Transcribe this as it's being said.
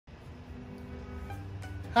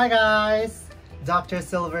Hi guys, Dr.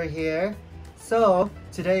 Silver here. So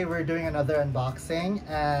today we're doing another unboxing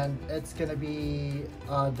and it's gonna be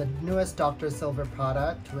the newest Dr. Silver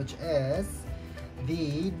product, which is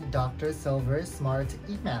the Dr. Silver Smart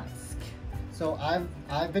E-Mask. So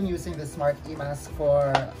I've been using the Smart E-Mask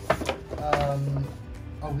for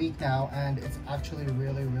a week now and it's actually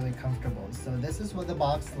really comfortable. So this is what the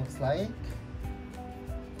box looks like.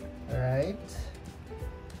 All right,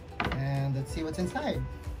 and let's see what's inside.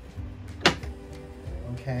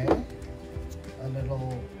 Okay, a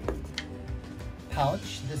little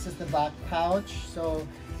pouch. This is the back pouch. So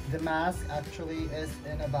the mask actually is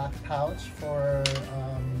in a back pouch for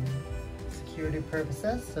security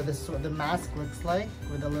purposes. So this is what the mask looks like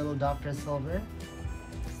with a little Dr. Silver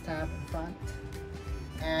stamp in front.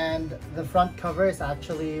 And the front cover is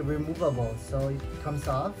actually removable, so it comes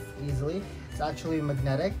off easily. It's actually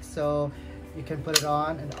magnetic, so you can put it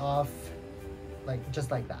on and off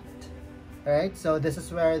just like that. All right, so this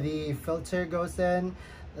is where the filter goes in.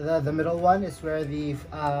 The middle one is where the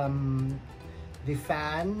fan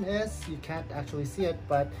is. You can't actually see it,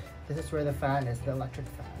 but this is where the fan is, the electric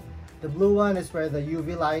fan. The blue one is where the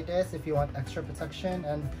UV light is if you want extra protection,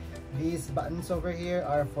 and these buttons over here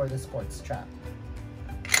are for the sports strap.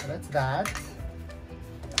 So that's that.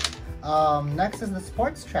 Next is the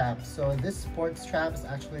sports strap. So this sports strap is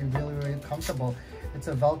actually really comfortable. It's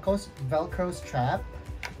a Velcro strap.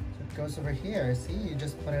 So it goes over here. See, you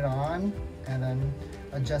just put it on and then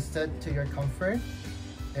adjust it to your comfort.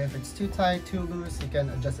 If it's too tight, too loose, you can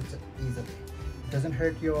adjust it easily. It doesn't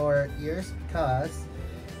hurt your ears because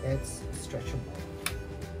it's stretchable.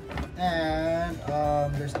 And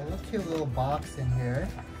there's a little cute little box in here.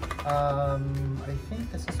 I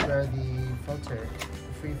think this is where the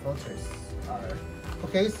free filters are.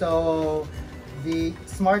 Okay, so the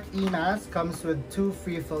Smart E-Mask comes with 2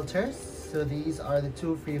 free filters. So these are the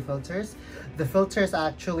 2 free filters. The filter is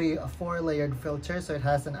actually a 4-layered filter. So it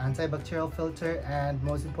has an antibacterial filter, and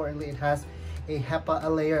most importantly, it has a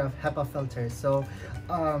layer of HEPA filters. So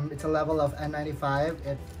it's a level of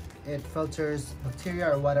N95. It filters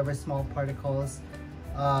bacteria or whatever small particles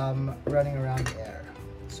running around the air.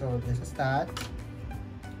 So this is that.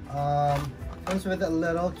 Comes with a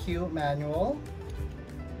little cute manual.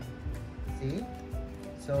 See?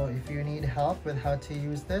 So if you need help with how to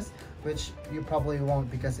use this, which you probably won't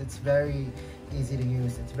because it's very easy to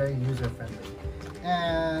use, it's very user-friendly.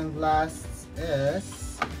 And last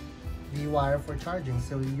is the wire for charging.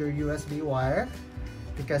 So your USB wire,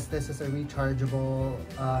 because this is a rechargeable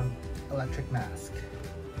electric mask.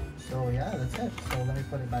 So yeah, that's it. So let me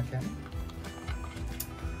put it back in.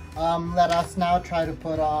 Let us now try to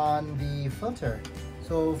put on the filter.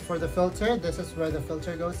 So for the filter, this is where the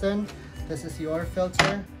filter goes in. This is your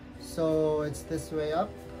filter. So it's this way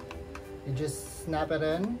up. You just snap it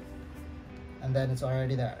in and then it's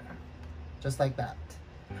already there. Just like that.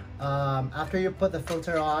 After you put the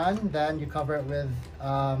filter on, then you cover it with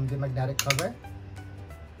the magnetic cover.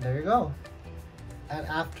 There you go. And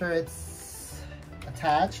after it's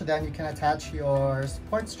attached, then you can attach your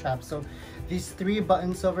sports strap. So these 3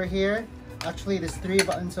 buttons over here, actually there's 3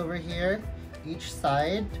 buttons over here, each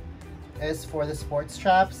side is for the sports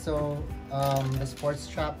strap. So the sports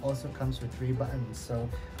strap also comes with 3 buttons. So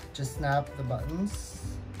just snap the buttons,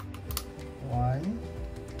 1,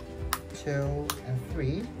 2, and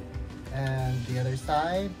 3. And the other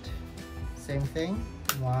side, same thing,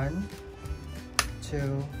 1, 2,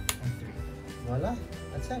 and 3. Voila,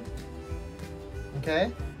 that's it.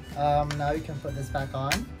 Okay, now you can put this back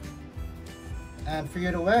on. And for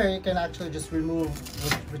you to wear, you can actually just remove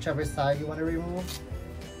whichever side you want to remove.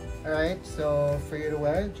 All right, so for you to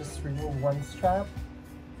wear, just remove one strap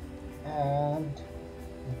and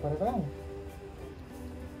you put it on.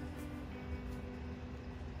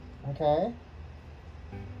 Okay,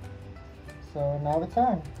 so now it's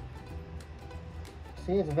on.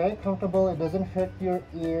 See, it's very comfortable. It doesn't hurt your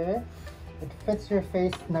ear. It fits your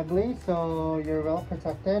face snugly, so you're well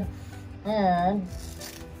protected. And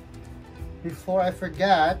before I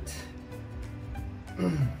forget,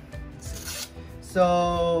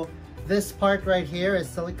 so this part right here is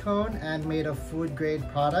silicone and made of food grade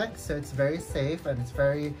product, so it's very safe and it's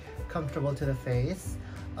very comfortable to the face.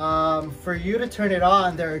 For you to turn it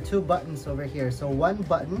on, there are 2 buttons over here. So one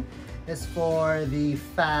button is for the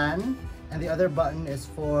fan and the other button is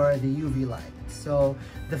for the UV light. So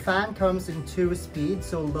the fan comes in 2 speeds,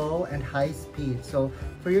 so low and high speed. So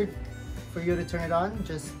for you to turn it on,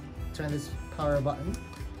 just turn this power button,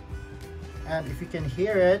 and if you can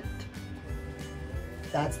hear it,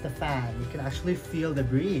 that's the fan. You can actually feel the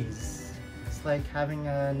breeze. It's like having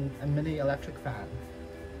a mini electric fan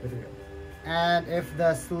with you. And if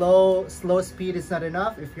the slow speed is not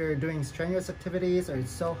enough, if you're doing strenuous activities or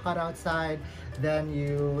it's so hot outside, then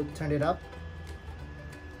you turn it up,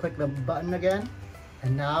 click the button again,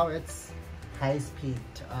 and now it's high speed.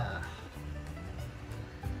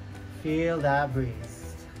 Feel that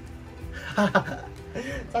breeze.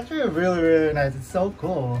 It's actually really nice. It's so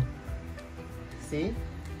cool. See?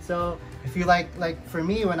 So if you like for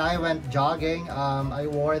me, when I went jogging, I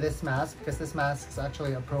wore this mask because this mask is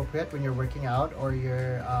actually appropriate when you're working out or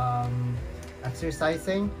you're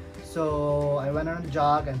exercising. So I went on a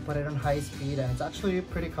jog and put it on high speed, and it's actually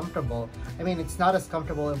pretty comfortable. I mean, it's not as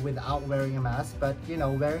comfortable without wearing a mask, but you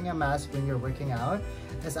know, wearing a mask when you're working out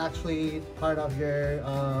is actually part of your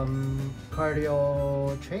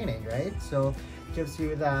cardio training, right? So it gives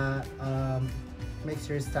you that, makes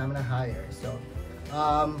your stamina higher. So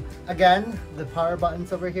again, the power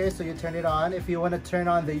button's over here, so you turn it on. If you want to turn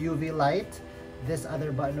on the UV light, this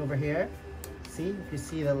other button over here, see, if you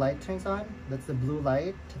see the light turns on, that's the blue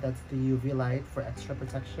light, that's the UV light for extra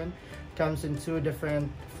protection. Comes in 2 different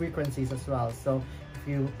frequencies as well. So if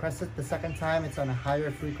you press it the second time, it's on a higher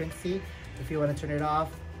frequency. If you want to turn it off,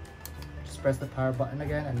 just press the power button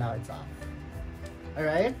again, and now it's off. All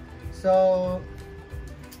right, so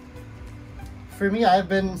for me,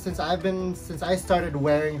 since I started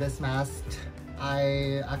wearing this mask,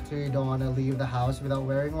 I actually don't want to leave the house without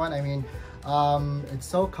wearing one. I mean, it's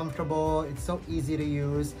so comfortable, it's so easy to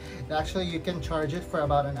use. Actually, you can charge it for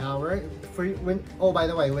about an hour. Oh, by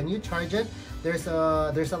the way, when you charge it, there's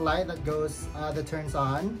a light that goes that turns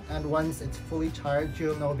on, and once it's fully charged,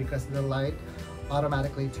 you'll know because the light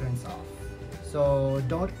automatically turns off. So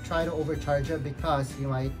don't try to overcharge it because you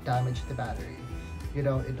might damage the battery. You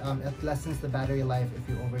know, it lessens the battery life if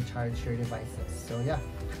you overcharge your devices. So yeah,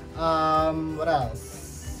 what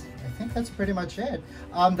else? I think that's pretty much it.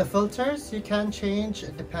 The filters you can change.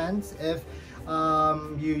 It depends if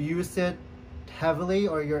you use it heavily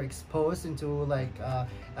or you're exposed into like a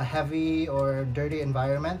heavy or dirty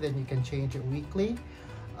environment, then you can change it weekly.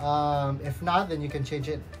 If not, then you can change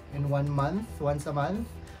it in once a month,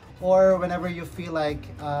 or whenever you feel like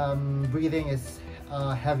breathing is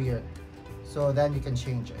heavier. So then you can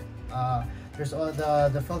change it. There's all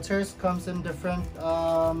the filters comes in different,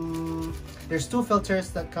 there's 2 filters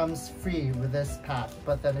that comes free with this pack,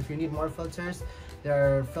 but then if you need more filters,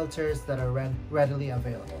 there are filters that are readily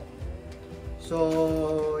available.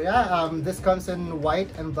 So yeah, this comes in white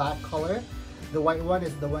and black color. The white one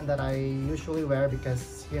is the one that I usually wear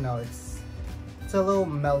because, you know, it's a little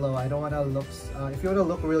mellow. I don't want to look, if you want to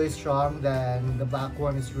look really strong, then the black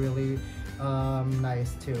one is really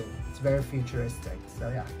nice too. It's very futuristic. So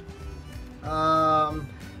yeah.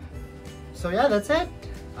 So yeah, that's it.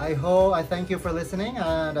 I thank you for listening,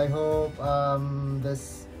 and I hope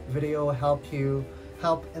this video help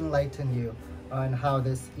enlighten you on how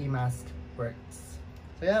this e-mask works.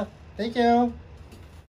 So yeah, thank you.